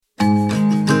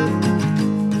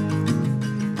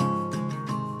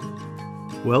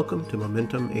Welcome to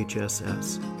Momentum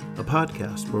HSS, a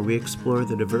podcast where we explore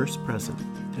the diverse present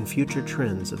and future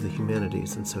trends of the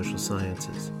humanities and social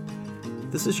sciences.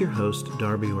 This is your host,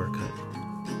 Darby Orcutt.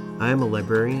 I am a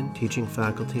librarian, teaching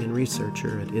faculty, and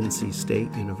researcher at NC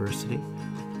State University,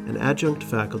 and adjunct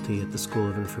faculty at the School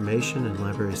of Information and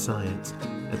Library Science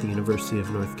at the University of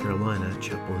North Carolina at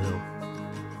Chapel Hill.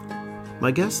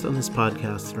 My guests on this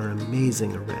podcast are an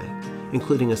amazing array,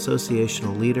 including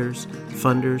associational leaders,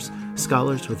 funders,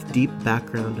 scholars with deep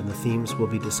background in the themes we'll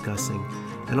be discussing,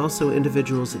 and also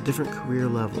individuals at different career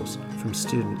levels, from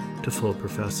student to full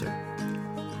professor.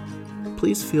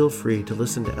 Please feel free to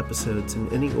listen to episodes in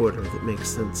any order that makes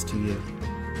sense to you.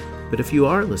 But if you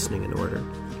are listening in order,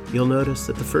 you'll notice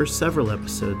that the first several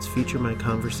episodes feature my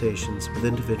conversations with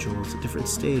individuals at different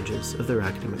stages of their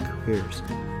academic careers,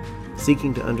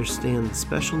 seeking to understand the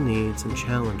special needs and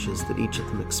challenges that each of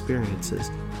them experiences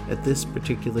at this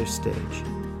particular stage.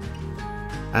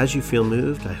 As you feel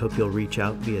moved, I hope you'll reach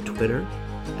out via Twitter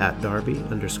at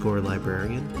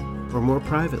Darby_librarian, or more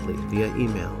privately via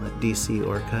email at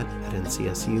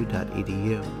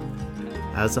dcorcutt@ncsu.edu.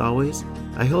 As always,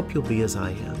 I hope you'll be as I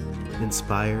am,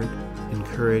 inspired,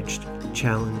 encouraged,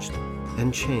 challenged,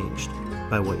 and changed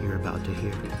by what you're about to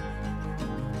hear.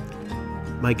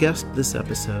 My guest this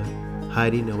episode,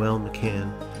 Heidi Noel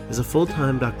McCann, is a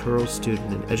full-time doctoral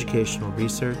student in educational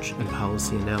research and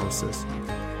policy analysis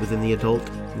within the Adult,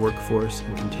 Workforce,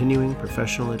 and Continuing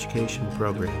Professional Education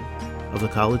program of the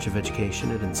College of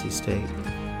Education at NC State.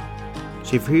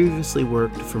 She previously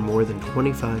worked for more than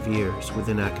 25 years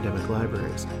within academic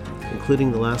libraries,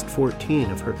 including the last 14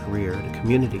 of her career at a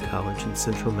community college in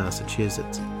central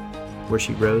Massachusetts, where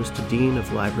she rose to Dean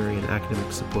of Library and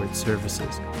Academic Support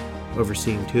Services,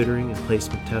 overseeing tutoring and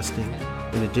placement testing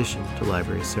in addition to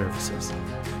library services.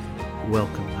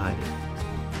 Welcome, Heidi.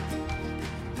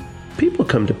 People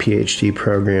come to PhD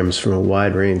programs from a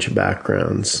wide range of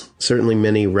backgrounds, certainly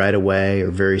many right away or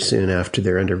very soon after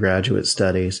their undergraduate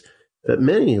studies, but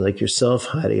many, like yourself,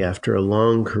 Heidi, after a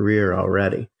long career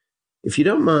already. If you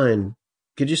don't mind,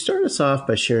 could you start us off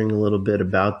by sharing a little bit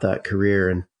about that career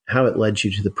and how it led you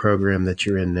to the program that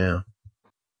you're in now?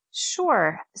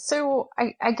 Sure. So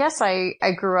I guess I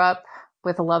grew up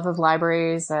with a love of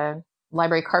libraries, a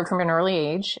library card from an early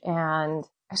age, and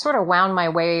I sort of wound my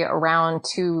way around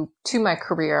to my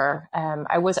career.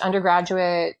 I was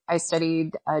undergraduate. I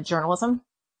studied journalism,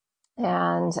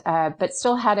 and but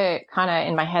still had it kind of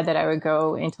in my head that I would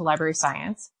go into library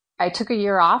science. I took a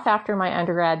year off after my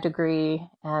undergrad degree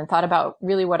and thought about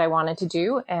really what I wanted to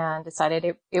do, and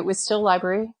decided it was still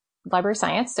library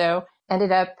science. So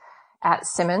ended up at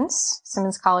Simmons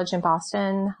College in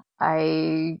Boston.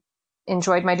 I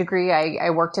enjoyed my degree. I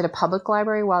worked at a public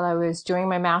library while I was doing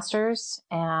my master's,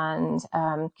 and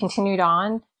continued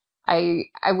on. I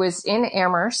was in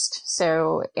Amherst,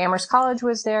 so Amherst College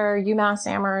was there, UMass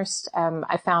Amherst.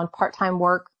 I found part-time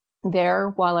work there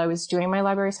while I was doing my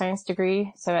library science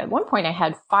degree. So at one point I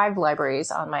had 5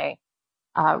 libraries on my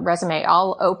resume,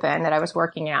 all open, that I was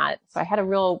working at. So I had a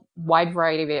real wide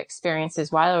variety of experiences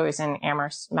while I was in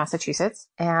Amherst, Massachusetts.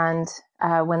 And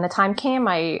when the time came,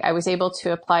 I was able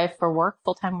to apply for work,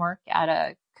 full-time work at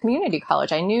a community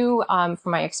college. I knew from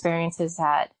my experiences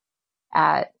at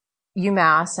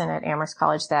UMass and at Amherst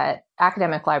College that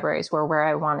academic libraries were where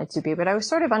I wanted to be, but I was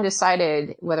sort of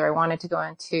undecided whether I wanted to go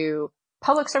into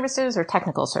public services or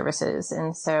technical services.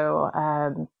 And so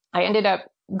I ended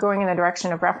up going in the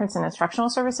direction of reference and instructional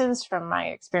services from my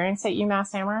experience at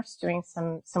UMass Amherst, doing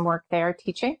some work there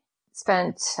teaching.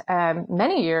 Spent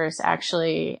many years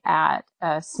actually at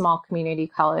a small community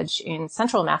college in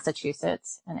central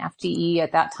Massachusetts, an FTE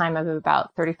at that time of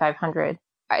about 3,500.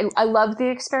 I loved the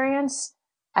experience.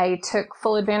 I took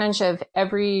full advantage of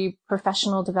every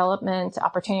professional development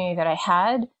opportunity that I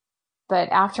had. But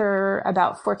after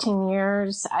about 14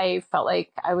 years, I felt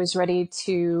like I was ready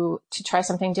to try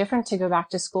something different, to go back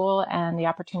to school, and the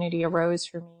opportunity arose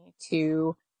for me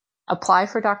to apply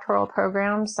for doctoral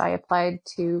programs. I applied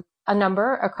to a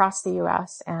number across the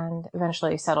U.S. and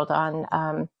eventually settled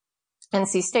on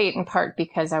NC State, in part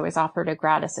because I was offered a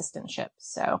grad assistantship.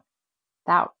 So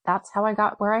that's how I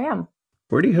got where I am.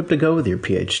 Where do you hope to go with your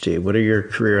PhD? What are your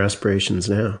career aspirations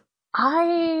now?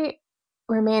 I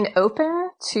remain open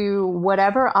to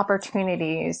whatever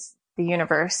opportunities the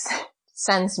universe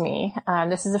sends me.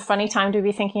 This is a funny time to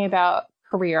be thinking about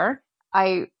career.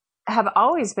 I have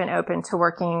always been open to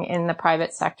working in the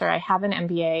private sector. I have an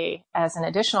MBA as an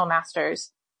additional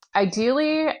master's.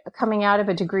 Ideally, coming out of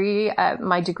a degree,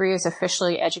 my degree is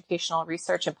officially educational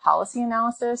research and policy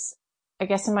analysis. I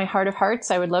guess in my heart of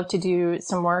hearts, I would love to do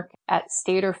some work at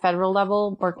state or federal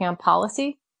level working on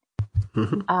policy.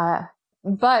 Mm-hmm.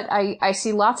 but I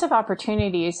see lots of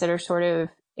opportunities that are sort of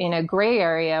in a gray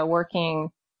area, working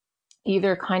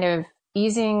either kind of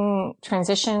easing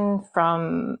transition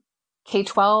from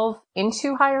K-12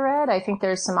 into higher ed. I think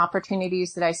there's some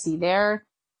opportunities that I see there.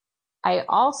 I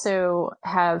also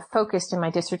have focused in my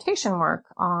dissertation work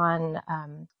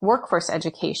on workforce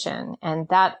education, and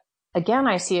that, again,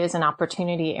 I see as an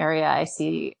opportunity area. I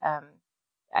see,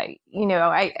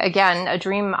 again, a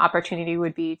dream opportunity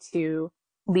would be to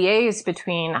liaise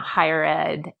between higher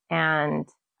ed and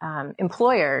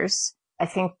employers. I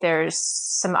think there's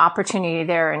some opportunity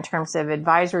there in terms of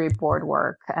advisory board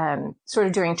work, sort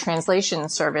of doing translation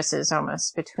services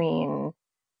almost between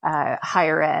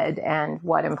higher ed and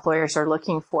what employers are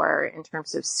looking for in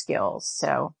terms of skills.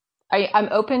 So I'm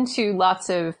open to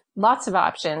lots of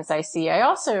options I see. I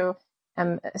also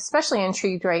am especially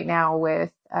intrigued right now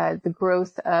with the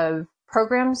growth of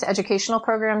programs, educational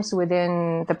programs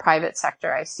within the private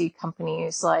sector. I see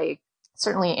companies like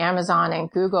certainly Amazon and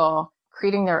Google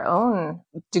creating their own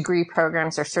degree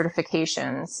programs or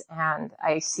certifications. And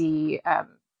I see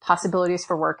possibilities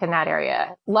for work in that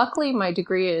area. Luckily, my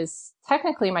degree is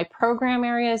technically, my program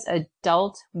area is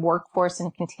adult, workforce,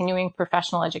 and continuing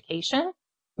professional education.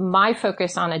 My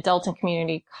focus on adult and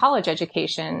community college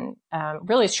education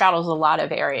really straddles a lot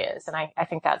of areas. And I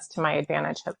think that's to my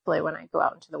advantage, hopefully, when I go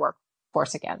out into the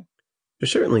workforce again. There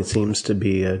certainly seems to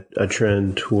be a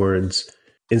trend towards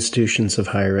institutions of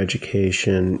higher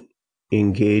education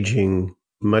engaging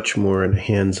much more in a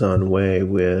hands-on way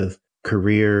with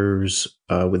careers,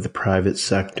 with the private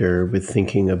sector, with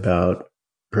thinking about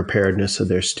preparedness of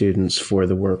their students for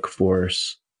the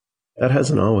workforce. That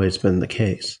hasn't always been the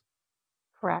case.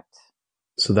 Correct.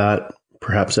 So that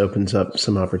perhaps opens up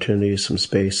some opportunities, some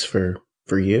space for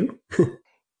you.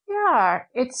 Yeah,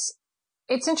 it's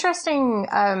interesting.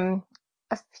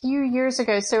 A few years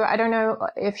ago, so I don't know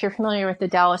if you're familiar with the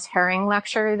Dallas Herring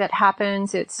lecture that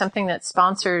happens. It's something that's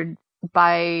sponsored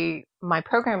by my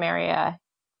program area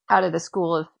out of the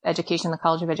School of Education, the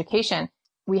College of Education.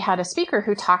 We had a speaker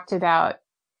who talked about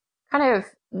kind of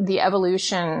the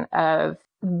evolution of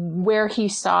where he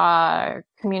saw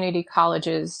community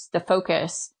colleges, the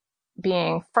focus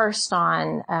being first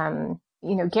on,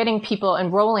 getting people,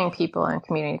 enrolling people in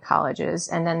community colleges.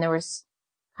 And then there was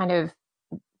kind of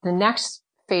the next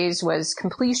phase was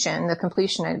completion, the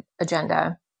completion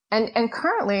agenda. And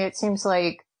currently it seems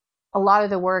like a lot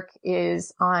of the work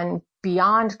is on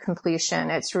beyond completion.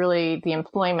 It's really the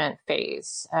employment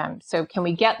phase. So can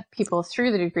we get people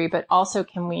through the degree, but also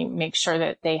can we make sure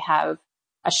that they have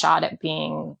a shot at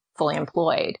being fully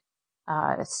employed?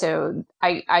 So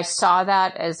I saw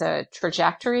that as a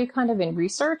trajectory kind of in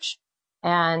research.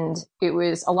 And it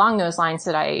was along those lines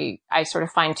that I sort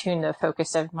of fine-tuned the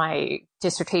focus of my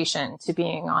dissertation to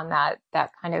being on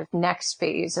that kind of next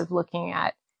phase of looking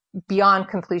at beyond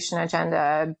completion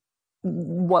agenda.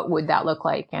 What would that look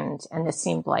like? And this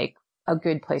seemed like a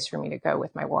good place for me to go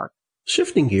with my work.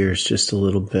 Shifting gears just a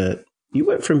little bit, you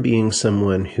went from being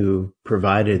someone who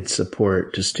provided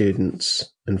support to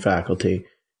students and faculty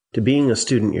to being a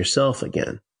student yourself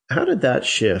again. How did that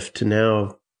shift to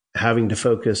now having to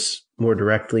focus more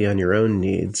directly on your own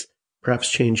needs,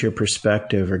 perhaps change your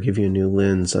perspective or give you a new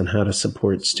lens on how to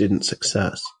support student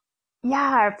success?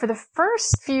 Yeah, for the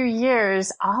first few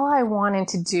years, all I wanted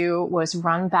to do was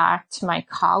run back to my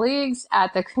colleagues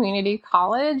at the community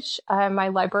college, my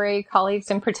library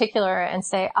colleagues in particular, and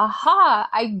say, aha,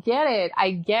 I get it.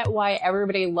 I get why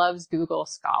everybody loves Google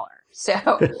Scholar. So,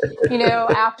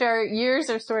 after years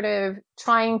of sort of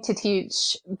trying to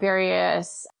teach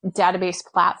various database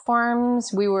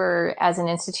platforms, we were, as an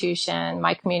institution,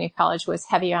 my community college was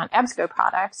heavy on EBSCO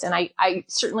products. And I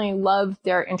certainly loved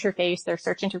their interface. Their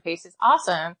search interface is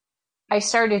awesome. I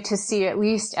started to see, at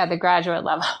least at the graduate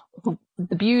level,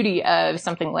 the beauty of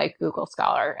something like Google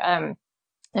Scholar,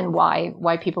 and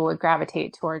why people would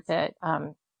gravitate towards it,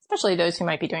 especially those who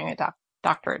might be doing a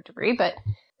doctorate degree. But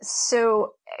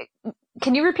so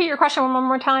can you repeat your question one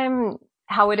more time?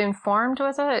 How it informed,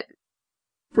 was it?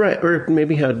 Right. Or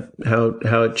maybe how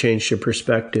it changed your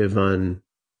perspective on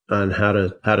how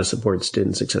to support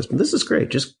student success. But this is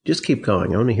great. Just keep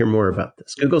going. I want to hear more about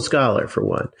this. Google Scholar for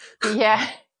one. Yeah.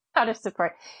 How to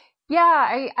support.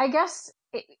 Yeah. I guess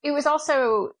it was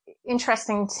also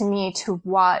interesting to me to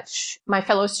watch my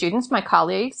fellow students, my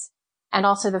colleagues, and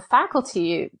also the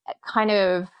faculty kind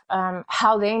of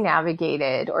how they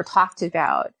navigated or talked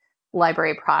about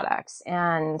library products.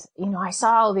 And, I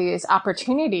saw all these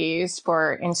opportunities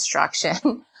for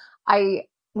instruction. I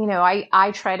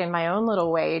tried in my own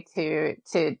little way to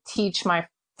teach my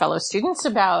fellow students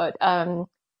about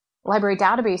library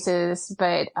databases,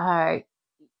 but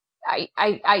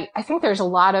I think there's a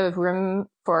lot of room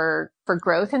for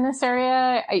growth in this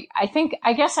area.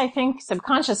 I guess I think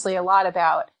subconsciously a lot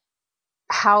about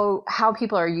how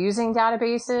people are using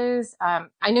databases.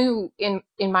 I knew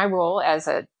in my role as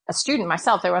a student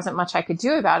myself, there wasn't much I could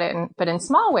do about it. But in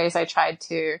small ways, I tried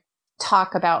to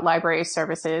talk about library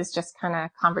services just kind of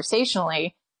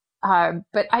conversationally.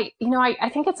 But I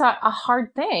think it's a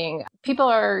hard thing.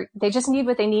 People they just need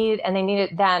what they need and they need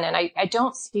it then. And I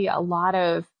don't see a lot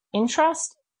of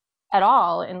interest at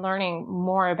all in learning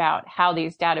more about how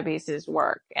these databases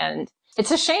work. And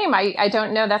it's a shame. I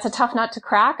don't know. That's a tough nut to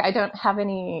crack. I don't have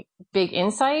any big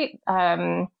insight.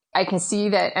 I can see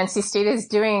that NC State is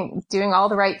doing all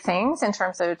the right things in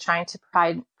terms of trying to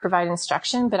provide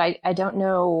instruction, but I don't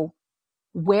know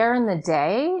where in the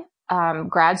day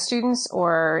grad students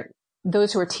or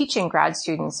those who are teaching grad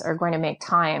students are going to make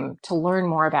time to learn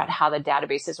more about how the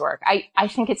databases work. I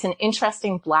think it's an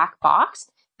interesting black box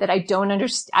that I don't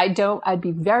understand. I'd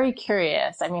be very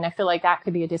curious. I mean, I feel like that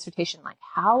could be a dissertation. Like,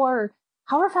 how are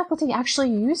faculty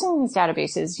actually using these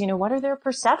databases? You know, what are their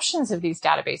perceptions of these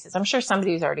databases? I'm sure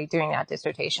somebody's already doing that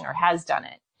dissertation or has done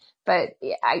it. But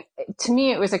to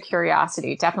me, it was a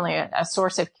curiosity, definitely a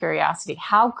source of curiosity.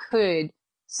 How could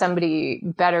somebody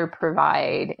better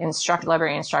provide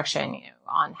library instruction,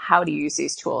 on how to use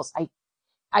these tools?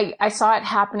 I saw it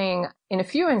happening in a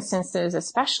few instances,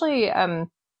 especially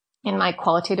in my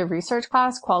qualitative research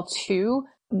class, Qual 2.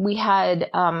 We had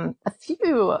a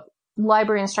few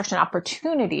library instruction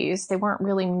opportunities. They weren't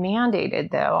really mandated,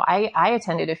 though. I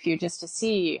attended a few just to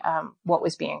see what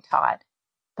was being taught.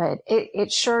 But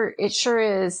it sure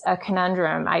is a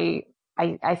conundrum.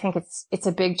 I think it's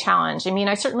a big challenge. I mean,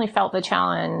 I certainly felt the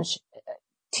challenge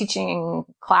teaching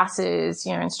classes,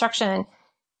 instruction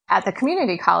at the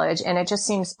community college, and it just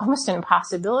seems almost an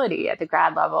impossibility at the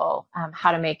grad level,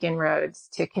 how to make inroads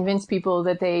to convince people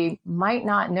that they might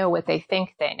not know what they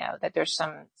think they know, that there's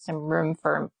some room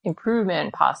for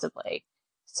improvement possibly.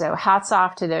 So hats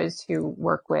off to those who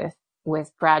work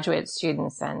with graduate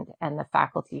students and the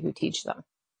faculty who teach them.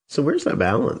 So where's that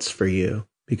balance for you?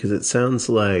 Because it sounds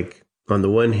like on the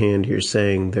one hand, you're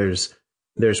saying there's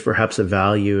perhaps a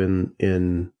value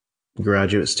in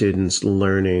graduate students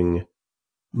learning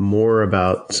more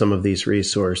about some of these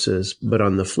resources. But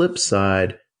on the flip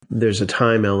side, there's a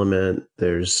time element.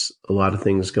 There's a lot of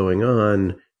things going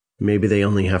on. Maybe they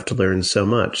only have to learn so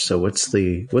much. So what's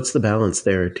the balance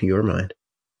there to your mind?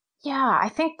 Yeah, I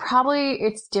think probably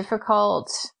it's difficult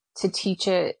to teach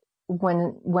it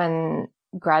when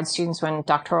grad students, when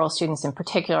doctoral students in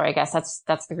particular, I guess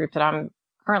that's the group that I'm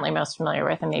currently most familiar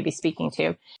with and maybe speaking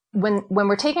to. When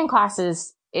we're taking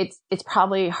classes, it's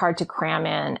probably hard to cram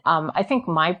in. I think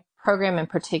my program in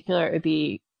particular, it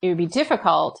would be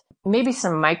difficult. Maybe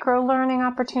some micro learning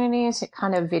opportunities,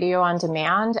 kind of video on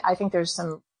demand. I think there's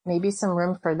maybe some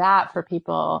room for that for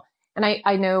people. And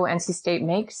I know NC State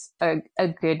makes a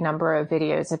good number of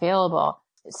videos available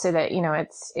so that,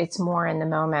 it's more in the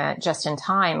moment, just in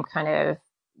time, kind of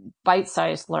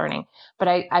bite-sized learning. But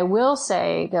I will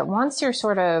say that once you're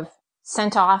sort of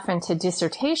sent off into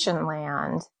dissertation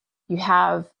land, you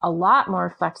have a lot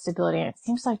more flexibility. And it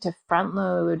seems like to front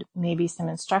load maybe some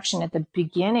instruction at the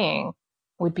beginning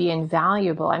would be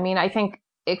invaluable. I mean, I think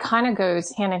it kind of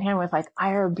goes hand in hand with like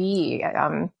IRB,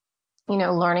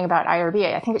 learning about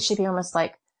IRB. I think it should be almost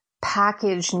like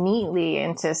packaged neatly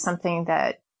into something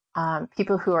that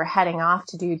people who are heading off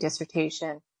to do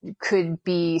dissertation could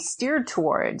be steered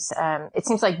towards. It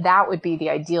seems like that would be the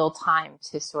ideal time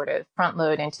to sort of front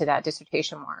load into that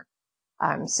dissertation mark.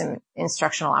 Some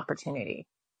instructional opportunity.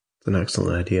 It's an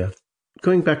excellent idea.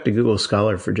 Going back to Google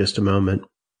Scholar for just a moment,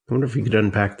 I wonder if you could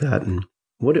unpack that. And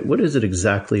what is it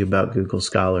exactly about Google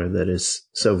Scholar that is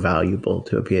so valuable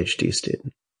to a PhD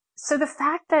student? So the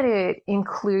fact that it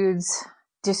includes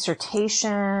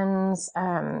dissertations,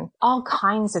 all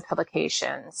kinds of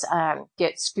publications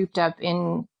get scooped up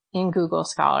in Google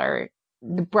Scholar.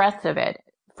 The breadth of it,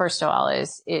 first of all,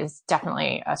 is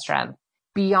definitely a strength.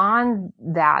 Beyond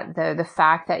that, the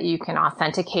fact that you can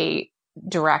authenticate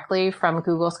directly from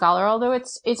Google Scholar, although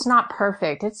it's not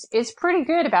perfect, it's pretty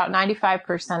good. About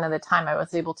 95% of the time I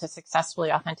was able to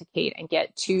successfully authenticate and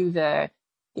get to the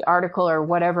article or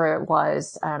whatever it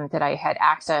was that I had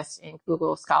accessed in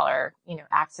Google Scholar,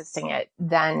 accessing it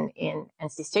then in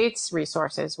NC State's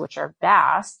resources, which are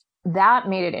vast. That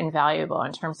made it invaluable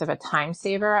in terms of a time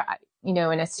saver, in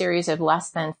a series of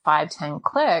less than 5-10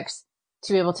 clicks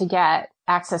to be able to get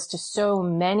access to so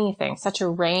many things, such a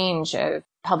range of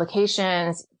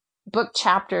publications, book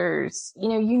chapters, you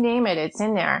name it, it's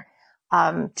in there.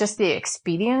 Just the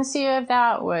expediency of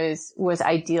that was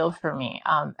ideal for me,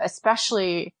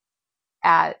 especially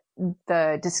at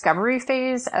the discovery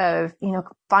phase of,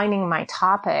 finding my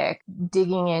topic,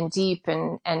 digging in deep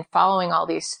and following all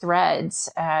these threads,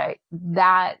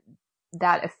 that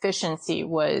efficiency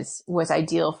was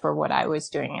ideal for what I was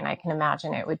doing. And I can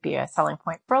imagine it would be a selling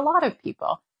point for a lot of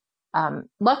people.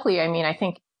 Luckily, I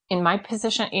think in my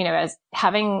position, as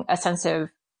having a sense of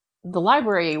the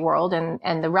library world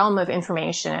and the realm of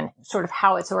information and sort of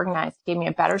how it's organized gave me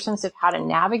a better sense of how to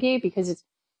navigate, because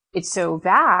it's so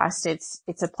vast. It's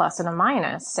a plus and a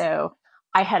minus. So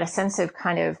I had a sense of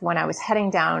kind of when I was heading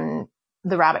down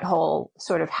the rabbit hole,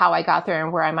 sort of how I got there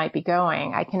and where I might be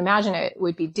going. I can imagine it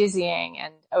would be dizzying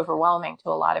and overwhelming to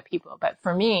a lot of people. But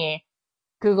for me,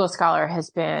 Google Scholar has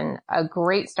been a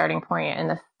great starting point, and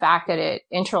the fact that it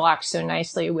interlocks so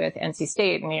nicely with NC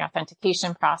State and the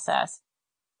authentication process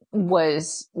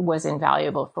was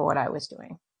invaluable for what I was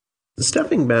doing.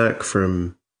 Stepping back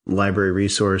from library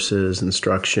resources,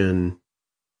 instruction,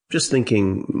 just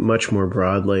thinking much more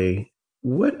broadly,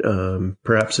 what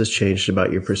perhaps has changed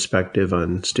about your perspective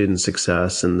on student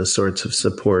success and the sorts of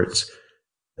supports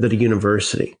that a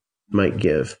university might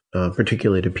give,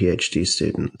 particularly to PhD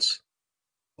students?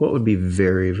 What would be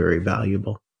very, very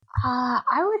valuable?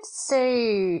 I would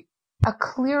say a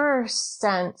clearer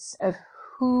sense of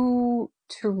who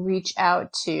to reach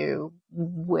out to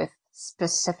with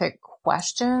specific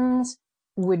questions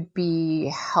would be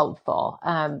helpful.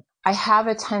 I have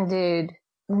attended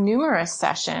numerous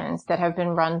sessions that have been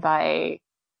run by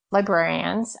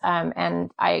librarians,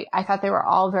 and I thought they were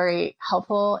all very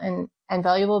helpful and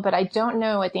valuable, but I don't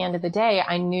know at the end of the day,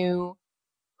 I knew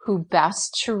who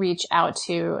best to reach out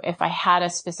to if I had a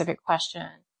specific question.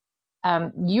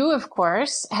 You, of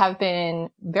course, have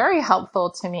been very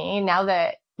helpful to me now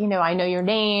that, I know your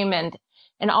name,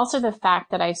 and also the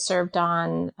fact that I served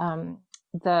on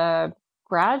the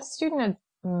grad student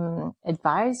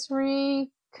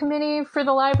advisory committee for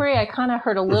the library. I kind of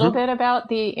heard a little bit about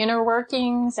the inner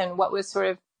workings and what was sort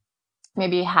of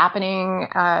maybe happening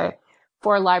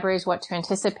for libraries, what to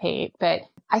anticipate. But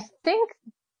I think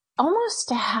almost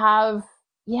to have,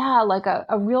 like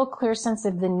a real clear sense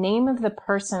of the name of the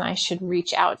person I should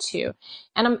reach out to.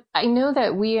 And I know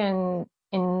that we in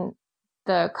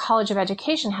the College of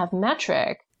Education have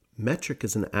METRIC. METRIC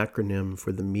is an acronym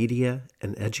for the Media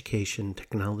and Education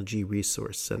Technology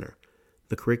Resource Center,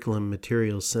 the curriculum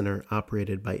materials center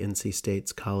operated by NC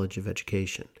State's College of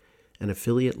Education, an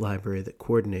affiliate library that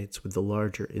coordinates with the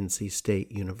larger NC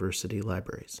State University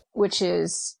libraries. Which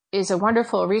is a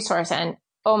wonderful resource. And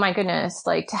oh my goodness,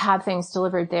 like to have things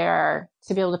delivered there,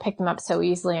 to be able to pick them up so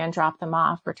easily and drop them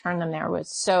off, return them there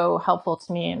was so helpful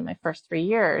to me in my first 3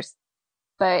 years.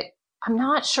 But I'm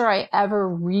not sure I ever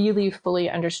really fully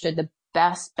understood the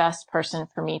best person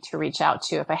for me to reach out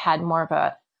to if I had more of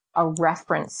a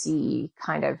reference-y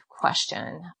kind of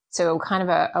question. So kind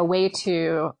of a way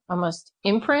to almost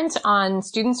imprint on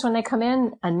students when they come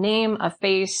in, a name, a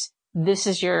face. This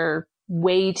is your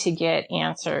way to get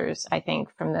answers, I think,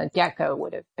 from the get-go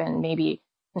would have been maybe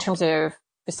in terms of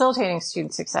facilitating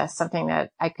student success, something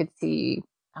that I could see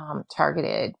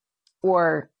targeted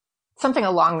or something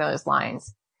along those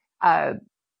lines. I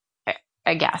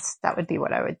guess that would be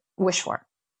what I would wish for.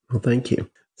 Well, thank you.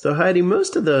 So Heidi,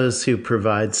 most of those who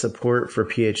provide support for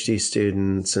PhD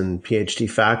students and PhD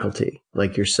faculty,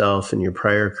 like yourself in your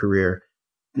prior career,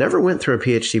 never went through a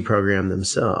PhD program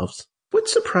themselves. What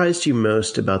surprised you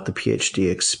most about the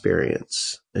PhD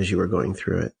experience as you were going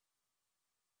through it?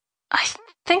 I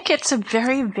think it's a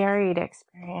very varied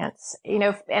experience.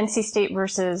 NC State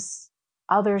versus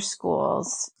other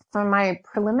schools. From my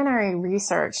preliminary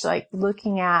research, like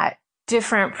looking at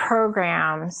different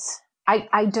programs,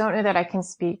 I don't know that I can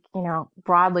speak,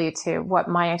 broadly to what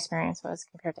my experience was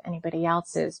compared to anybody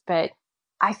else's, but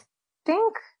I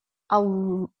think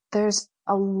there's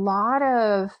a lot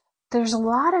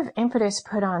of impetus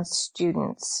put on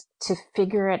students to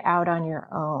figure it out on your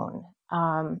own.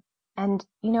 And,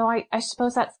 I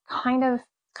suppose that's kind of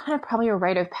probably a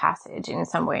rite of passage in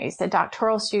some ways. The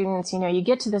doctoral students, you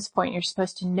get to this point, you're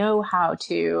supposed to know how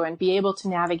to and be able to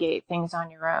navigate things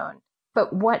on your own.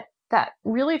 But what that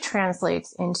really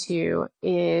translates into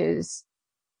is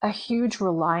a huge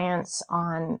reliance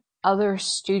on other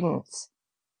students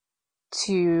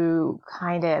to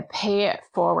kind of pay it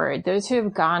forward. Those who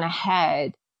have gone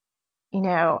ahead,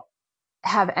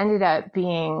 have ended up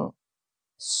being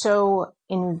so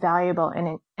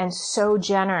invaluable and so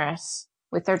generous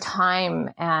with their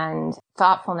time and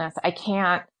thoughtfulness. I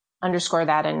can't underscore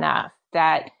that enough,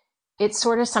 that it's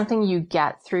sort of something you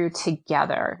get through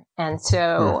together. And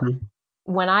so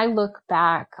when I look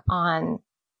back on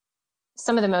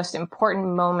some of the most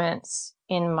important moments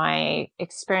in my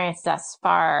experience thus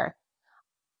far,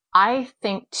 I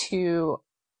think to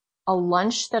a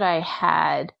lunch that I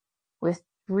had with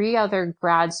 3 other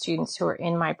grad students who are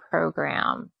in my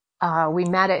program. We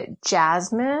met at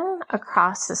Jasmine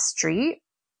across the street.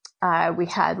 We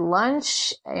had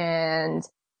lunch and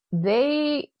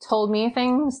they told me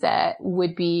things that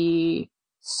would be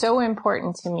so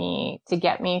important to me to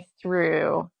get me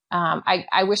through.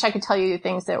 I wish I could tell you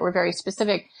things that were very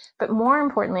specific, but more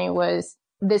importantly was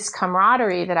this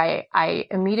camaraderie that I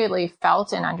immediately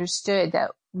felt and understood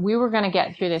that we were going to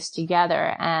get through this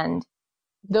together. And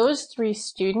those 3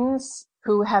 students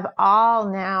who have all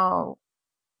now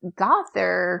got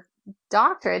their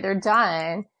doctorate, they're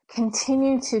done,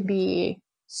 continue to be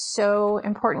so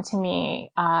important to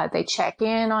me. They check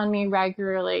in on me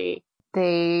regularly.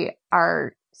 They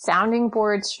are sounding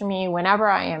boards for me whenever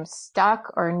I am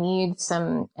stuck or need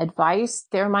some advice.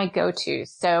 They're my go-to.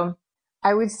 So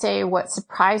I would say what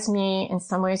surprised me in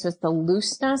some ways was the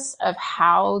looseness of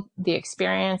how the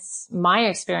experience, my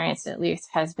experience at least,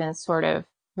 has been sort of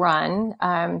run.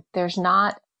 There's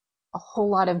not a whole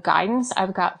lot of guidance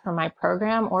I've got from my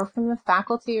program or from the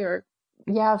faculty or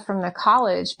from the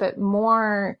college, but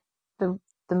more the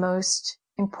most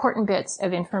important bits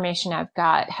of information I've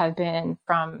got have been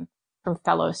from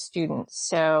fellow students.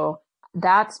 So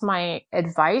that's my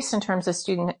advice in terms of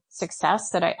student success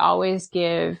that I always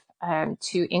give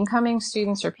to incoming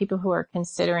students or people who are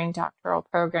considering doctoral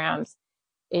programs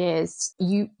is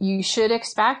you should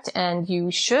expect and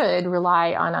you should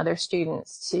rely on other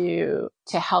students to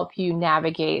help you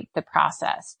navigate the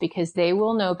process because they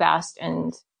will know best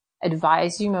and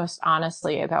advise you most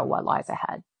honestly about what lies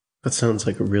ahead. That sounds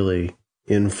like a really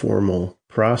informal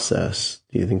process.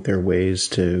 Do you think there are ways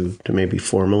to maybe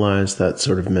formalize that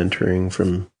sort of mentoring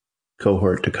from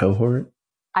cohort to cohort?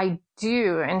 I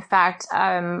do. In fact,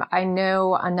 I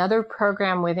know another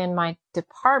program within my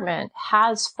department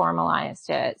has formalized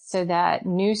it so that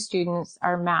new students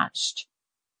are matched,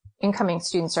 incoming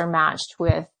students are matched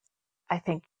with, I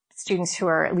think, students who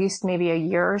are at least maybe a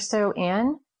year or so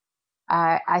in.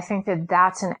 I think that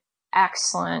that's an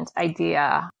excellent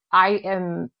idea.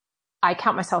 I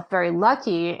count myself very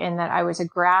lucky in that I was a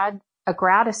grad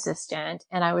assistant,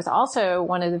 and I was also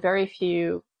one of the very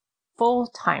few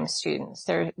full-time students.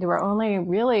 There were only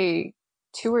really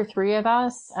 2 or 3 of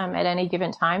us at any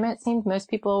given time. It seemed most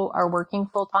people are working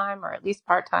full-time or at least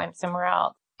part-time somewhere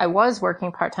else. I was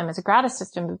working part-time as a grad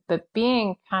assistant, but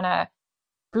being kind of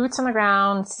boots on the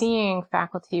ground, seeing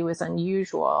faculty was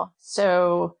unusual.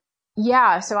 So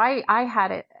I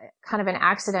had it kind of an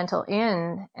accidental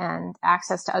in and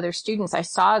access to other students. I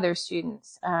saw other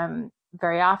students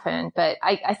very often, but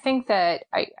I think that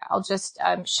I'll just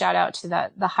shout out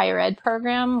to the higher ed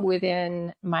program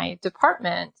within my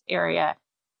department area.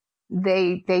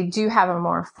 They do have a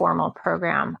more formal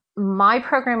program. My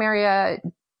program area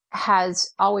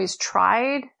has always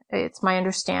tried, it's my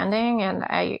understanding, and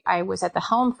I was at the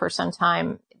helm for some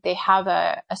time. They have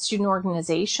a student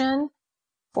organization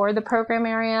for the program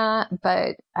area,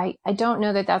 but I don't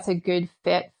know that that's a good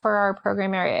fit for our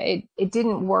program area. It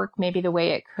didn't work maybe the way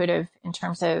it could have in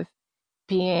terms of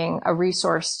being a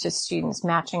resource to students,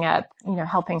 matching up,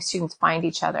 helping students find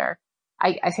each other.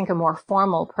 I think a more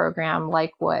formal program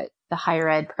like what the higher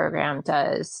ed program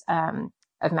does,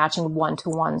 of matching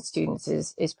one-to-one students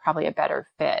is probably a better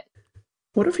fit.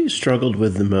 What have you struggled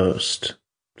with the most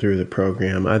through the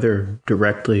program, either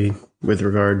directly with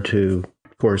regard to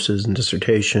courses and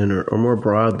dissertation or more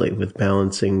broadly with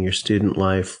balancing your student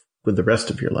life with the rest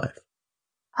of your life?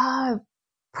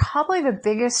 Probably the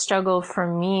biggest struggle for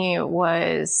me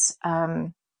was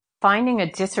finding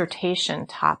a dissertation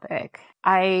topic.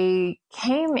 I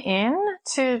came in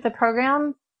to the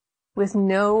program with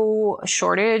no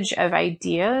shortage of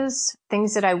ideas,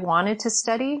 things that I wanted to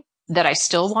study, that I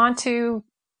still want to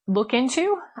look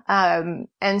into.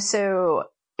 And so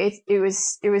it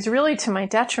was really to my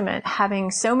detriment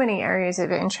having so many areas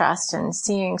of interest and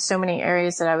seeing so many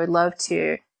areas that I would love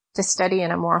to study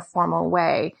in a more formal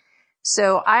way.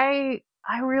 So I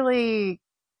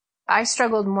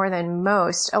struggled more than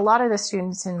most. A lot of the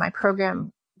students in my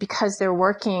program, because they're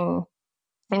working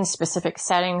in specific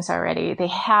settings already, they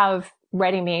have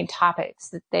ready-made topics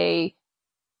that they,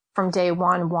 from day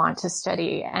one, want to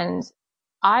study. And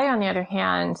I, on the other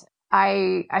hand,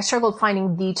 I struggled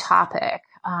finding the topic.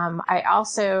 I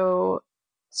also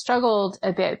struggled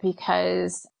a bit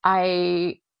because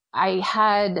I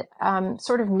had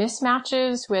sort of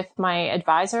mismatches with my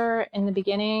advisor in the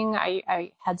beginning.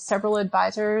 I had several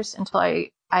advisors until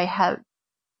I had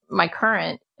my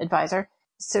current advisor.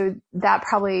 So that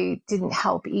probably didn't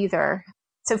help either.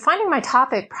 So finding my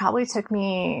topic probably took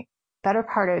me better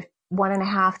part of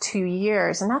 1.5, 2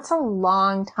 years. And that's a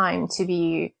long time to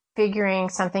be figuring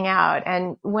something out.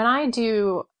 And when I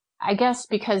do, I guess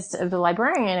because of the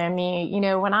librarian in me,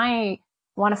 when I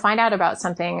want to find out about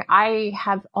something, I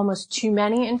have almost too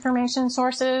many information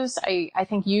sources. I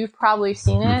think you've probably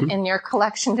seen it in your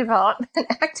collection development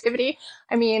activity.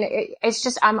 I mean, it's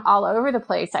just, I'm all over the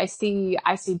place. I see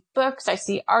books, I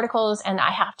see articles, and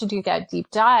I have to do that deep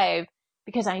dive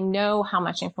because I know how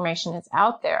much information is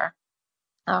out there.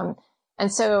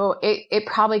 And so it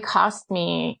probably cost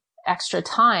me extra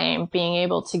time being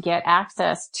able to get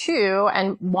access to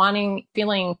and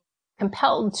feeling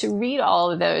compelled to read all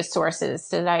of those sources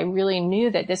so that I really knew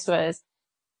that this was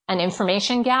an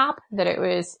information gap, that it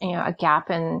was, a gap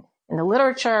in the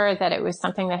literature, that it was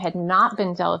something that had not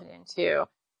been delved into.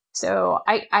 So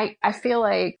I feel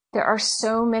like there are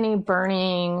so many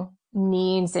burning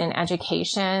needs in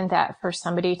education that for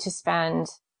somebody to spend,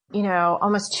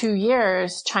 almost 2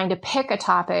 years trying to pick a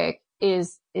topic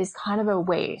is kind of a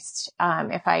waste.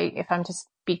 If I'm to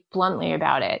speak bluntly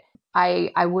about it.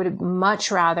 I would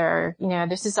much rather,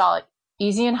 this is all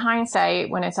easy in hindsight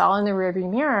when it's all in the rearview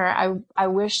mirror. I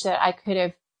wish that I could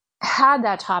have had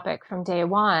that topic from day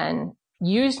one,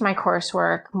 used my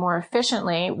coursework more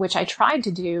efficiently, which I tried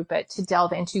to do, but to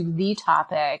delve into the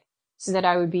topic so that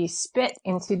I would be spit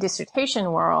into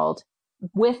dissertation world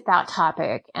with that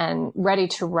topic and ready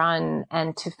to run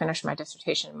and to finish my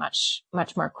dissertation much,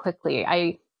 much more quickly.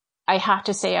 I have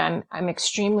to say I'm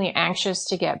extremely anxious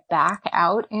to get back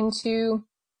out into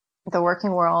the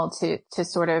working world to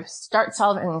sort of start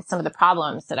solving some of the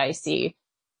problems that I see,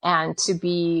 and to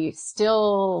be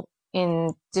still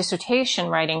in dissertation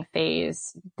writing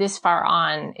phase this far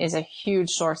on is a huge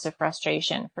source of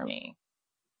frustration for me.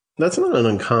 That's not an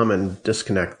uncommon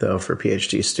disconnect, though, for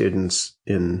PhD students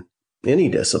in any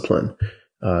discipline.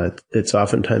 It's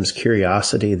oftentimes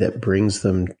curiosity that brings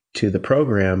them to the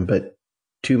program, but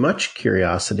too much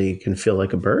curiosity can feel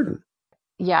like a burden.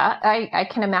 Yeah, I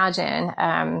can imagine.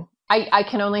 I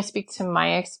can only speak to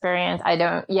my experience. I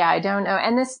don't know.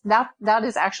 And that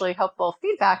is actually helpful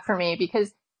feedback for me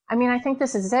because, I think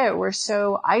this is it. We're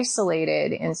so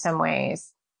isolated in some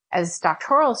ways. As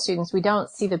doctoral students, we don't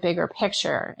see the bigger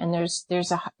picture. And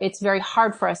it's very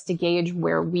hard for us to gauge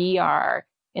where we are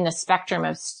in the spectrum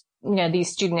of,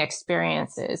 these student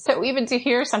experiences. So even to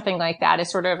hear something like that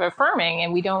is sort of affirming,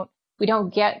 and we don't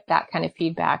get that kind of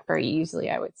feedback very easily,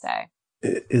 I would say.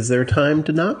 Is there time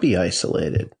to not be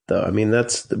isolated, though?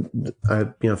 That's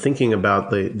thinking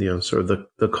about the sort of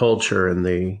the culture and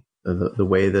the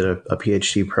way that a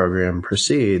PhD program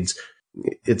proceeds.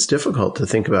 It's difficult to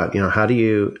think about, how do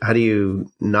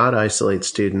you not isolate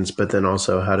students, but then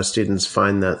also how do students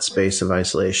find that space of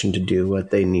isolation to do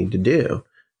what they need to do?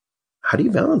 How do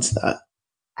you balance that?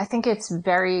 I think it's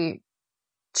very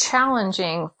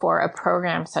challenging for a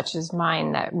program such as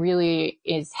mine that really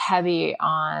is heavy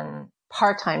on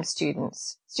part-time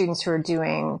students who are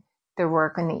doing their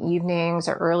work in the evenings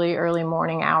or early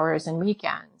morning hours and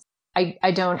weekends.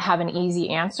 I don't have an easy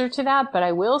answer to that, but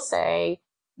I will say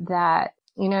that,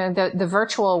 the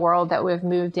virtual world that we've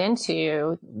moved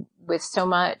into with so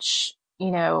much,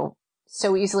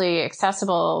 so easily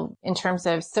accessible in terms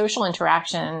of social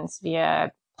interactions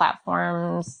via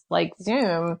platforms like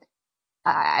Zoom,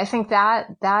 I think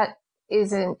that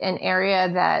is an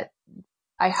area that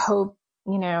I hope,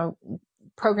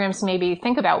 programs maybe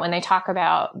think about when they talk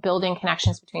about building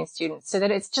connections between students so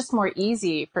that it's just more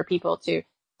easy for people to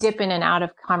dip in and out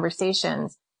of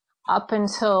conversations. Up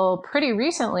until pretty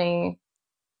recently,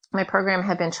 my program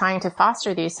had been trying to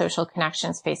foster these social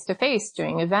connections face to face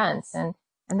doing events. And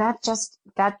that just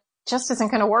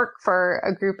isn't going to work for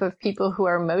a group of people who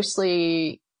are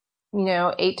mostly,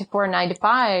 8 to 4, 9 to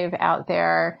 5 out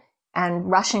there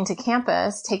and rushing to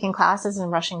campus, taking classes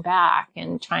and rushing back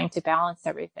and trying to balance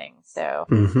everything. So,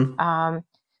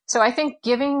 so I think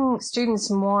giving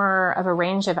students more of a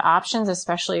range of options,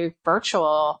 especially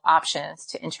virtual options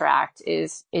to interact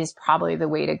is probably the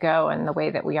way to go and the way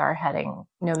that we are heading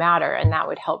no matter. And that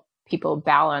would help people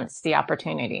balance the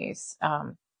opportunities.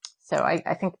 So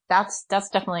I think that's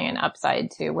definitely an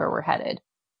upside to where we're headed.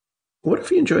 What have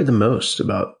you enjoyed the most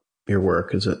about your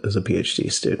work as a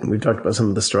PhD student? We've talked about some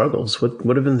of the struggles.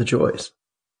 What have been the joys?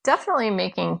 Definitely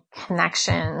making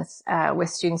connections with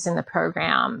students in the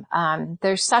program.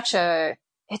 There's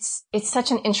it's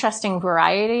such an interesting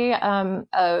variety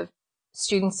of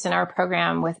students in our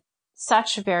program with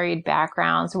such varied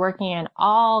backgrounds, working in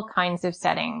all kinds of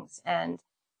settings. And,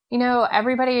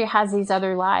 everybody has these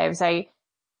other lives. I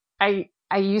think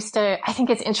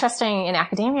it's interesting in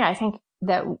academia. I think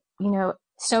that,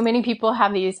 so many people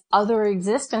have these other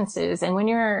existences. And when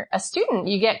you're a student,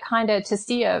 you get kind of to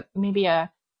see maybe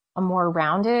a more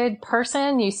rounded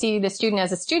person. You see the student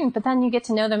as a student, but then you get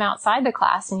to know them outside the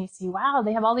class and you see, wow,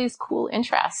 they have all these cool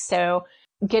interests. So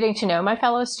getting to know my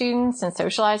fellow students and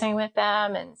socializing with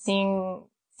them and seeing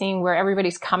where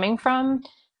everybody's coming from.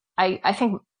 I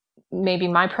think maybe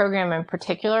my program in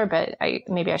particular, but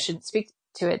maybe I shouldn't speak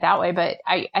to it that way, but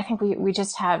I think we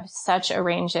just have such a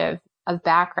range of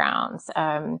backgrounds.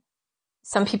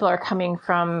 Some people are coming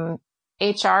from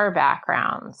HR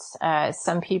backgrounds.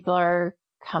 Some people are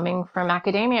coming from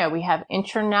academia. We have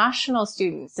international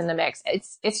students in the mix.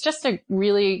 It's just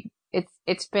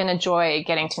it's been a joy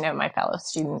getting to know my fellow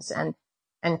students and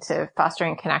to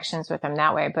fostering connections with them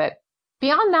that way. But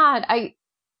beyond that,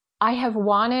 I have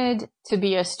wanted to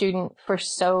be a student for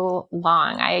so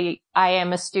long. I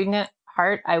am a student at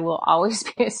heart. I will always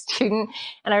be a student.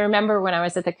 And I remember when I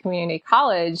was at the community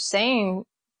college saying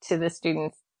to the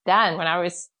students then when I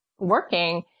was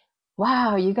working,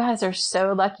 wow, you guys are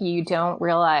so lucky. You don't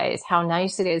realize how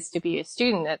nice it is to be a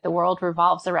student, that the world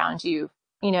revolves around you,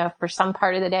 for some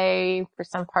part of the day, for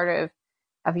some part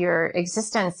of your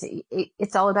existence.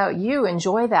 It's all about you.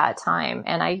 Enjoy that time.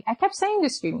 And I kept saying to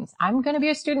students, I'm going to be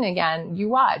a student again. You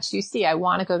watch, you see, I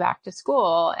want to go back to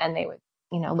school. And they would,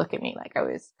 look at me like I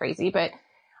was crazy. But,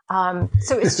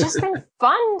 so it's just been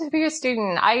fun to be a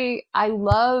student. I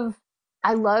love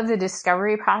the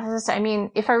discovery process. I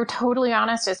mean, if I were totally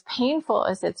honest, as painful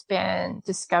as it's been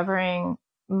discovering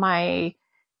my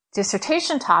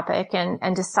dissertation topic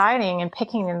and deciding and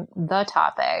picking the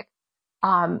topic,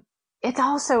 it's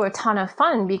also a ton of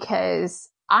fun because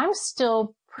I'm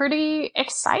still pretty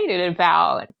excited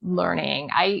about learning.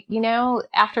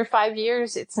 After 5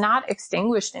 years, it's not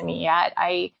extinguished in me yet.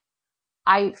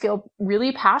 I feel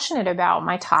really passionate about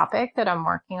my topic that I'm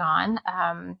working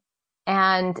on.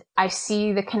 And I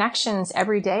see the connections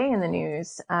every day in the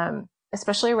news.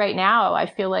 Especially right now, I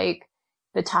feel like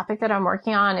the topic that I'm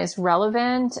working on is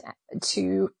relevant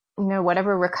to,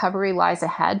 whatever recovery lies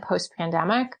ahead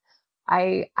post-pandemic.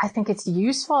 I think it's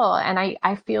useful, and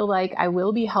I feel like I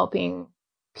will be helping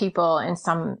people in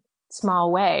some small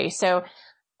way. So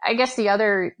I guess the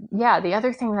other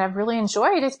thing that I've really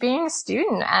enjoyed is being a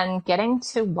student and getting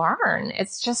to learn.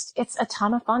 It's a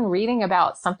ton of fun reading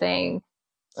about something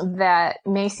that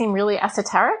may seem really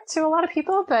esoteric to a lot of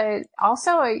people, but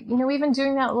also, even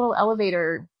doing that little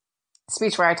elevator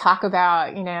speech where I talk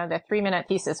about, the 3-minute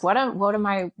thesis, what am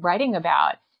I writing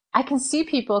about? I can see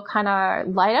people kind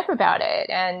of light up about it.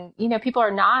 And, people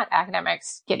are not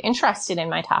academics get interested in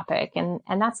my topic. And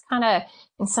that's kind of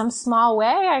in some small way,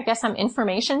 I guess I'm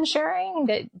information sharing,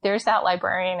 that there's that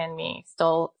librarian in me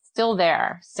still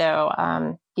there. So,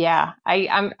 I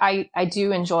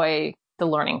do enjoy the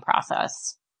learning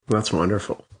process. That's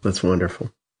wonderful. That's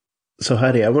wonderful. So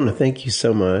Heidi, I want to thank you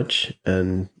so much.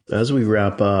 And as we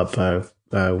wrap up, I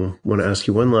want to ask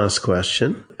you one last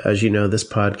question. As you know, this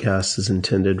podcast is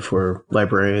intended for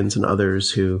librarians and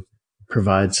others who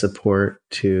provide support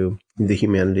to the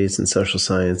humanities and social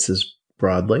sciences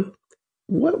broadly.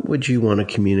 What would you want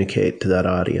to communicate to that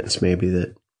audience, maybe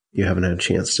that you haven't had a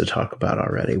chance to talk about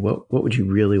already? What would you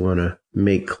really want to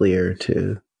make clear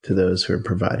to those who are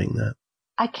providing that?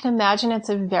 I can imagine it's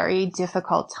a very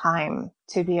difficult time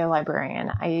to be a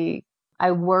librarian.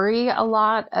 I worry a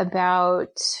lot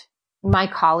about my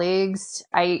colleagues.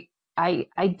 I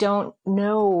don't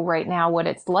know right now what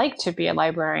it's like to be a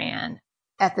librarian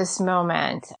at this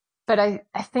moment, but I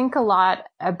think a lot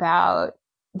about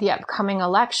the upcoming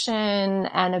election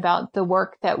and about the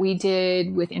work that we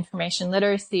did with information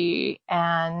literacy.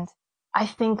 And I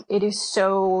think it is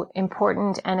so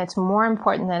important, and it's more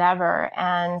important than ever.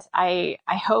 And I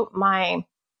hope my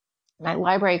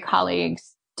library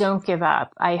colleagues don't give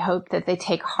up. I hope that they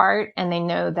take heart and they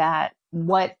know that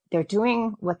what they're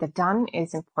doing, what they've done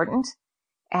is important.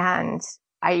 And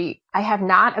I have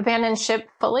not abandoned ship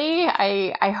fully.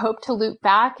 I hope to loop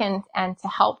back and to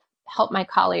help my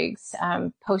colleagues,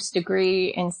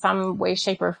 post-degree in some way,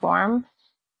 shape, or form.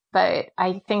 But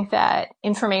I think that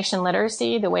information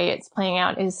literacy, the way it's playing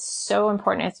out, is so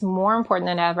important. It's more important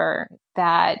than ever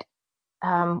that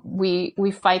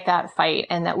we fight that fight,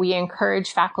 and that we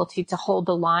encourage faculty to hold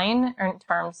the line in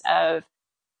terms of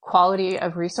quality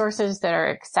of resources that are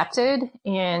accepted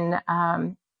in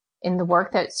the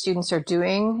work that students are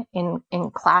doing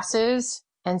in classes.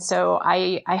 And so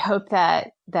I hope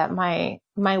that my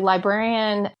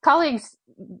librarian colleagues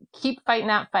keep fighting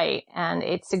that fight, and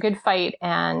it's a good fight,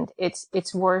 and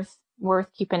it's worth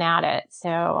keeping at it.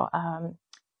 So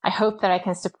I hope that I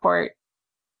can support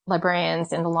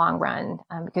librarians in the long run,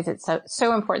 because it's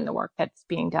so important, the work that's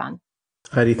being done.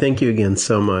 Heidi, thank you again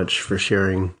so much for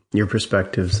sharing your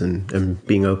perspectives and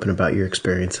being open about your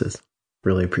experiences.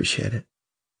 Really appreciate it.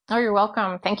 Oh, you're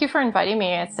welcome. Thank you for inviting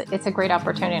me. It's a great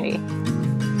opportunity.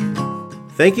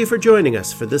 Thank you for joining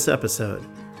us for this episode.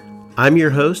 I'm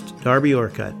your host, Darby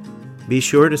Orcutt. Be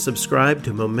sure to subscribe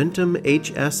to Momentum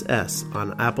HSS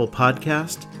on Apple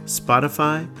Podcast,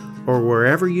 Spotify, or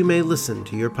wherever you may listen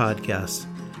to your podcasts.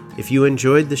 If you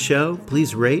enjoyed the show,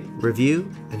 please rate,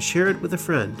 review, and share it with a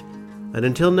friend. And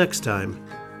until next time,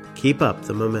 keep up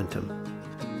the momentum.